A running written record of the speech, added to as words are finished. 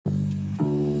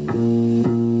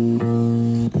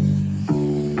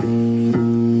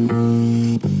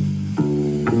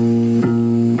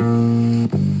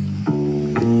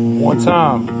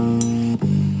time.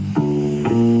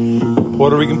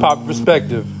 Puerto Rican pop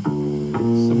perspective.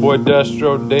 It's the boy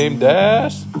Destro, Dame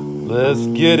Dash. Let's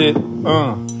get it.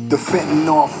 The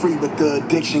fentanyl free, but the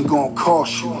addiction gon'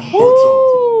 cost you.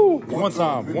 Woo! One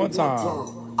time.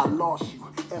 I lost you.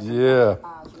 Yeah.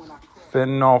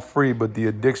 Fentanyl free, but the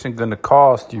addiction gonna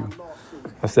cost you.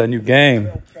 That's that new game.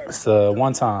 It's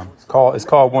One Time. It's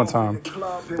called One Time.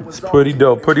 It's pretty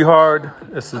dope, pretty hard.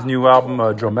 This is new album,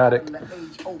 Drillmatic.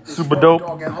 Super dope.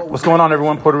 What's going on,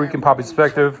 everyone? Puerto Rican pop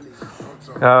perspective.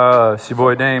 It's your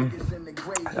boy Dame.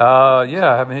 I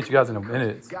haven't hit you guys in a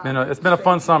minute. It's been a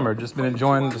fun summer. Just been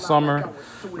enjoying the summer.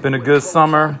 Been a good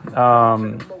summer.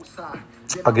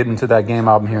 I'll get into that game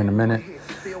album here in a minute.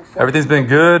 Everything's been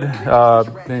good.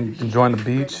 Been enjoying the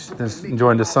beach. Just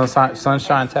enjoying the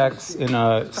sunshine tax in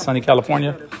sunny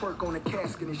California.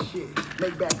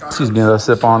 Excuse me, let's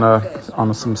sip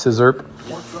on some scissor.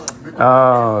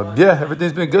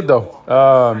 Everything's been good though.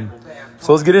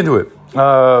 So let's get into it.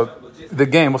 The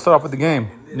game. We'll start off with the game.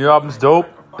 New album's dope.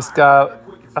 It's got,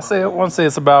 I want to say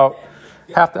it's about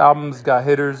half the album's got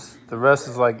hitters. The rest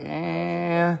is like,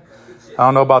 I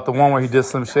don't know about the one where he did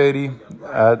Slim Shady.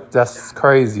 That's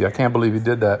crazy. I can't believe he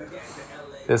did that.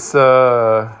 It's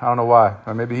I don't know why.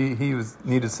 Or maybe he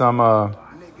needed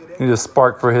a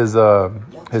spark for his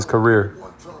career.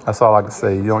 That's all I can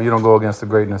say. You don't go against the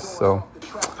greatness. So,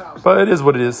 but it is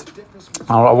what it is.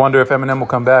 I wonder if Eminem will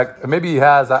come back. Maybe he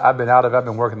has. I've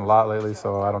been working a lot lately,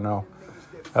 so I don't know.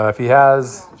 If he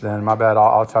has, then my bad.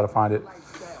 I'll try to find it.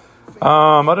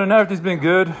 Other than that, everything's been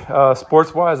good.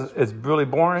 Sports-wise, it's really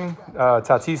boring.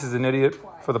 Tatis is an idiot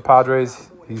for the Padres.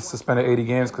 He's suspended 80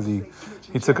 games because he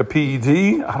took a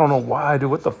PED. I don't know why, dude.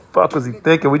 What the fuck was he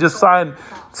thinking? We just signed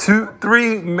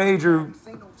 3 major,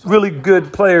 really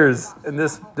good players, and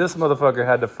this motherfucker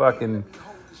had to fucking...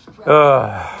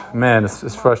 man,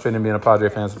 it's frustrating being a Padre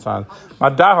fan sometimes.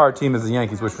 My diehard team is the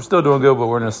Yankees, which we're still doing good, but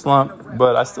we're in a slump.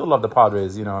 But I still love the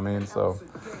Padres, you know what I mean? So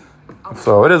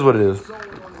it is what it is.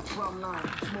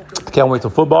 Can't wait till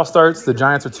football starts. The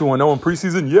Giants are 2-0 in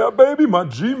preseason. Yeah, baby, my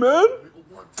G-man.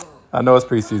 I know it's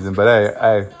preseason, but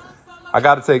hey, I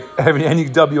got to take any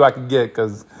W I can get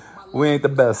because we ain't the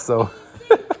best. So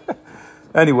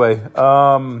anyway,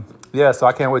 so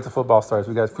I can't wait till football starts.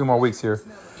 We got a few more weeks here.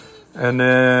 And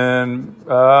then,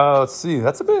 let's see.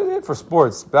 That's a bit it for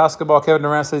sports. Basketball, Kevin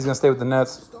Durant says he's going to stay with the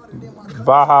Nets.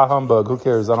 Baja humbug. Who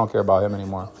cares? I don't care about him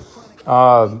anymore.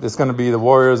 It's going to be the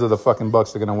Warriors or the fucking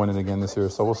Bucks that are going to win it again this year.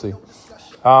 So we'll see.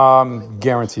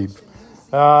 Guaranteed.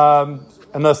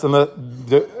 Unless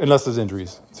there's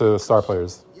injuries to star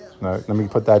players. No, let me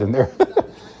put that in there.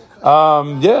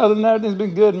 Other than that, everything's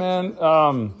been good, man.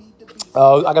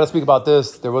 I got to speak about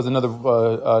this. There was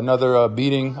another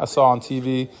beating I saw on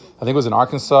TV. I think it was in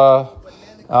Arkansas.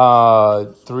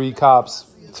 3 cops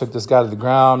took this guy to the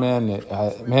ground,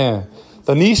 man.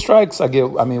 The knee strikes,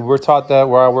 we're taught that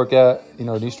where I work at,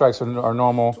 knee strikes are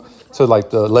normal to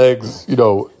like the legs,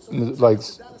 like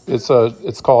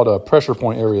it's called pressure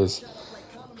point areas.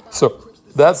 So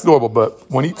that's normal. But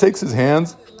when he takes his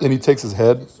hands and he takes his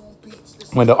head,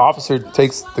 when the officer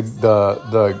takes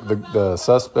the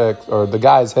suspect or the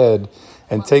guy's head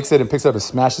and takes it and picks it up and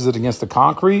smashes it against the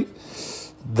concrete,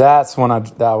 that's when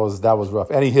that was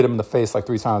rough. And he hit him in the face like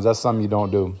 3 times. That's something you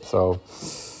don't do. So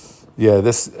yeah,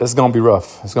 it's gonna be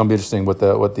rough. It's gonna be interesting what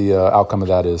the outcome of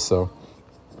that is. So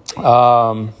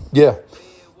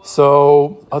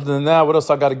So other than that, what else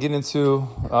I got to get into?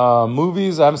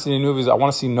 Movies. I haven't seen any movies. I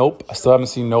want to see Nope. I still haven't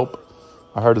seen Nope.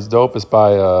 I heard it's dope. It's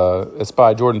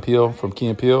by Jordan Peele from Key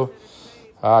and Peele.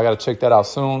 I got to check that out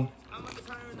soon.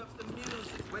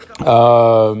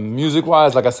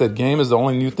 Music-wise, like I said, game is the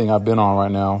only new thing I've been on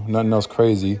right now. Nothing else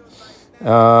crazy.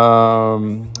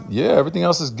 Everything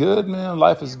else is good, man.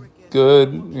 Life is good.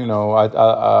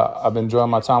 I've been enjoying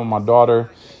my time with my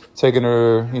daughter, taking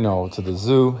her, to the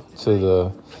zoo,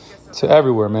 to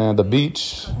everywhere, man. The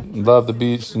beach, love the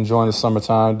beach, enjoying the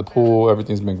summertime, the pool,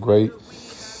 everything's been great.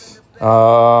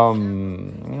 I'm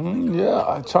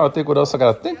trying to think what else I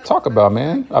got to talk about,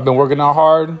 man. I've been working out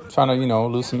hard, trying to,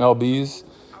 lose some lbs.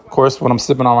 Of course, what I'm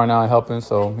sipping on right now ain't helping,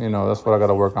 so, that's what I got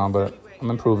to work on, but I'm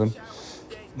improving.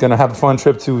 Gonna have a fun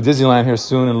trip to Disneyland here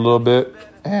soon in a little bit,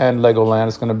 and Legoland.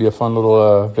 It's gonna be a fun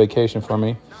little vacation for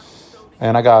me.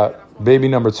 And I got baby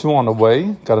number 2 on the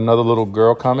way. Got another little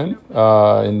girl coming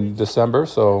in December,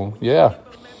 so yeah.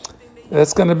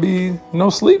 It's gonna be no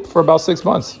sleep for about 6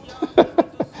 months.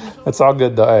 It's all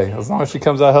good though. Hey, as long as she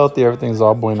comes out healthy, everything's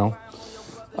all bueno.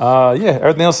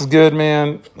 Everything else is good,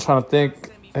 man. I'm trying to think.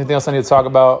 Anything else I need to talk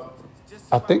about?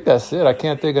 I think that's it. I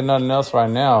can't think of nothing else right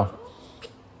now.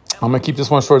 I'm going to keep this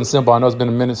one short and simple. I know it's been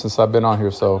a minute since I've been on here,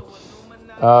 so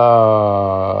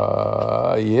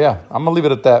Yeah, I'm gonna leave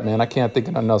it at that, man. I can't think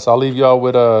of nothing else. I'll leave y'all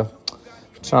with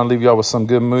trying to leave y'all with some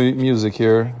good music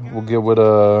here. We'll get with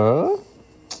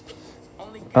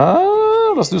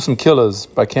let's do some Killers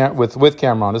by with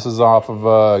Cameron. This is off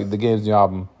of the Game's new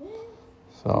album.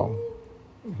 So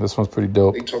this one's pretty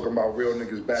dope. They talking about real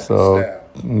niggas back so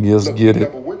just get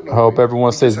it. I hope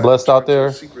everyone stays blessed out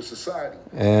there.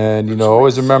 And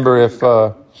always remember if you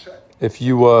if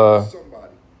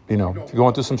you're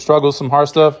going through some struggles, some hard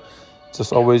stuff,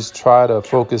 just always try to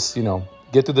focus.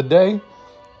 Get through the day,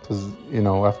 because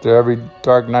after every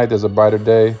dark night there's a brighter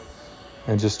day.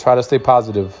 And just try to stay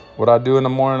positive. What I do in the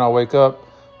morning, I wake up,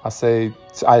 I say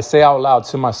out loud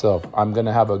to myself, I'm going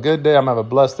to have a good day, I'm going to have a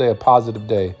blessed day, a positive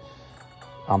day.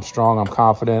 I'm strong, I'm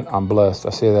confident, I'm blessed.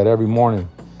 I say that every morning.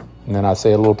 And then I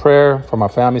say a little prayer for my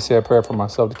family, say a prayer for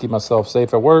myself to keep myself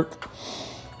safe at work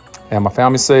and my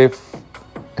family safe.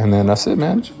 And then that's it,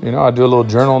 man. I do a little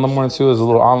journal in the morning too. There's a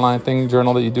little online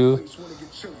journal that you do. And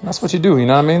that's what you do, you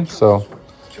know what I mean? So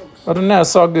other than that,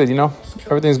 it's all good,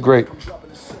 Everything's great.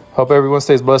 Hope everyone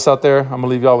stays blessed out there. I'm going to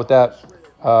leave y'all with that.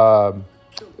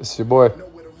 It's your boy,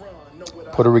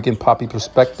 Puerto Rican Poppy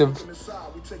Perspective.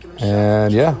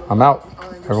 And yeah, I'm out.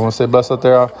 Everyone stay blessed out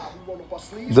there.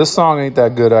 This song ain't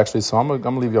that good, actually, so I'm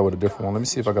gonna leave y'all with a different one. Let me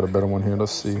see if I got a better one here.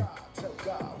 Let's see.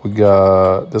 We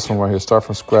got this one right here, Start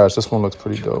From Scratch. This one looks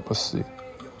pretty dope. Let's see.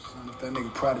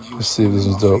 Let's see if this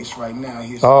one's dope.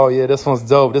 Oh, yeah, this one's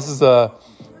dope. This is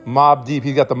Mobb Deep.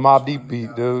 He got the Mobb Deep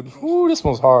beat, dude. Ooh, this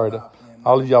one's hard.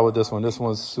 I'll leave y'all with this one. This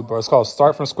one's super. It's called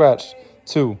Start From Scratch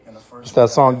 2. It's that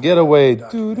song Getaway.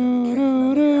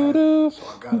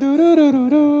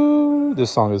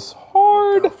 This song is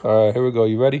hard. All right, here we go.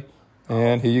 You ready?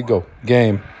 And here you go.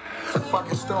 Game.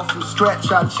 Fucking start from scratch,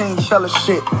 I changed hella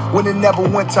shit. When it never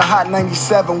went to Hot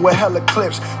 97 with hella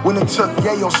clips. When it took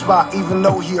Yayo spot, even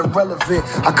though he irrelevant.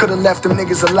 I could've left them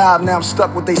niggas alive, now I'm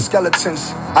stuck with they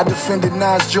skeletons. I defended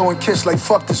Nas, Joe, and Kiss like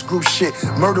fuck this group shit.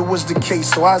 Murder was the case,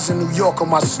 so I was in New York on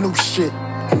my Snoop shit.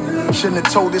 Shouldn't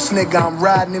have told this nigga I'm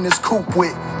riding in his coupe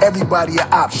with everybody a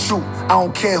op, shoot, I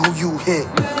don't care who you hit.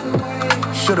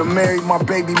 Should've married my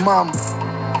baby mama.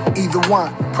 Either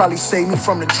one, probably saved me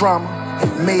from the drama.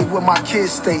 Made with my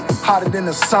kids stay hotter than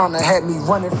the sauna. Had me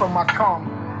running from my karma.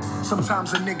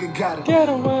 Sometimes a nigga gotta get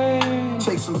away.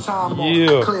 Take some time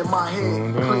off, clear my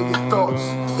head, clear your thoughts.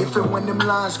 If and when them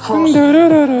lines cross,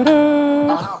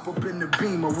 I hop up in the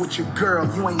Beamer with your girl.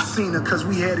 You ain't seen her cause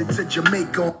we headed to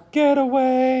Jamaica. Get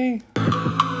away.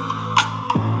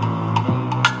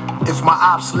 If my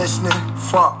ops listening,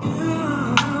 fuck.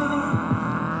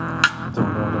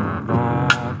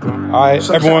 Alright,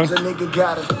 everyone. A nigga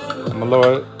gotta. I'm a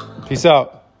Lord. Peace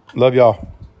out. Love y'all.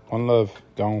 One love.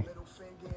 Gone.